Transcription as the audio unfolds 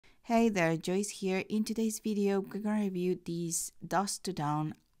Hey there, Joyce here. In today's video, we're gonna review these dusk to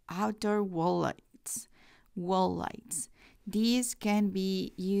dawn outdoor wall lights. These can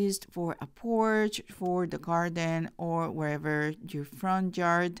be used for a porch, for the garden, or wherever your front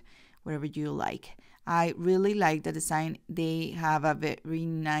yard, wherever you like. I really like the design. They have a very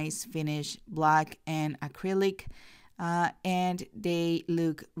nice finish, black and acrylic, and they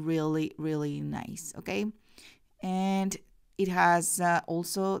look really, really nice. Okay, and it has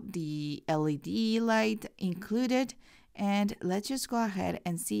also the LED light included, and let's just go ahead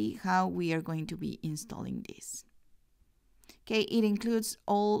and see how we are going to be installing this. Okay, it includes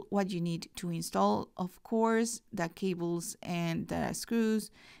all what you need to install, of course, the cables and the screws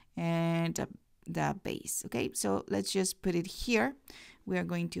and the base. Okay, so let's just put it here. We are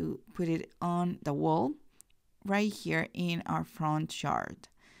going to put it on the wall right here in our front yard.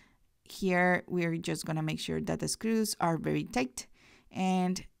 Here we're just going to make sure that the screws are very tight,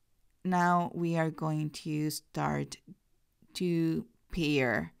 and now we are going to start to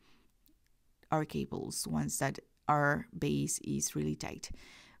pair our cables once that our base is really tight.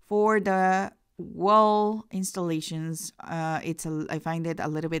 For the wall installations, I find it a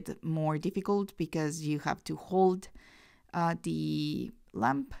little bit more difficult because you have to hold the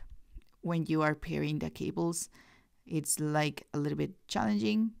lamp when you are pairing the cables. It's like a little bit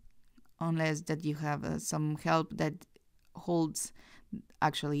challenging, unless that you have some help that holds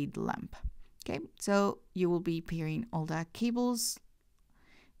actually the lamp. Okay, so you will be pairing all the cables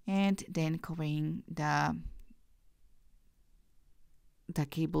and then covering the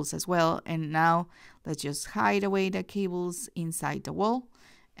cables as well. And now let's just hide away the cables inside the wall,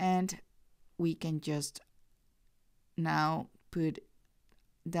 and we can just now put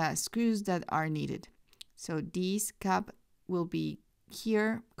the screws that are needed. So this cap will be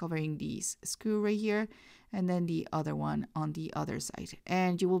here covering this screw right here, and then the other one on the other side.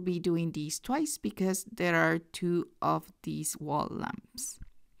 And you will be doing these twice because there are two of these wall lamps.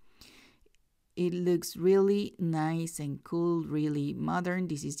 It looks really nice and cool, really modern.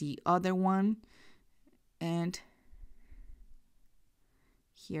 This is the other one, and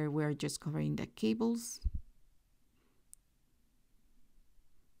here we're just covering the cables.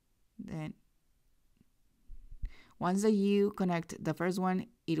 Then once that you connect the first one,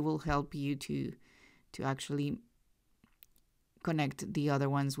 it will help you to actually connect the other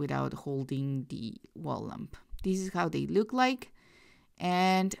ones without holding the wall lamp. This is how they look like,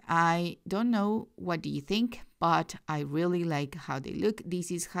 and I don't know what do you think, but I really like how they look. This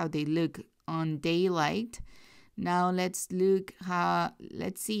is how they look on daylight. Now let's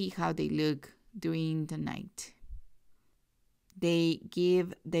see how they look during the night. They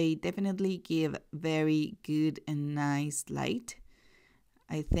definitely give very good and nice light.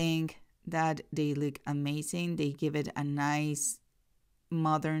 I think that they look amazing. They give it a nice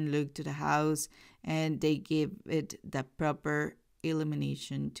modern look to the house, and they give it the proper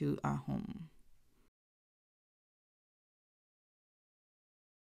illumination to our home.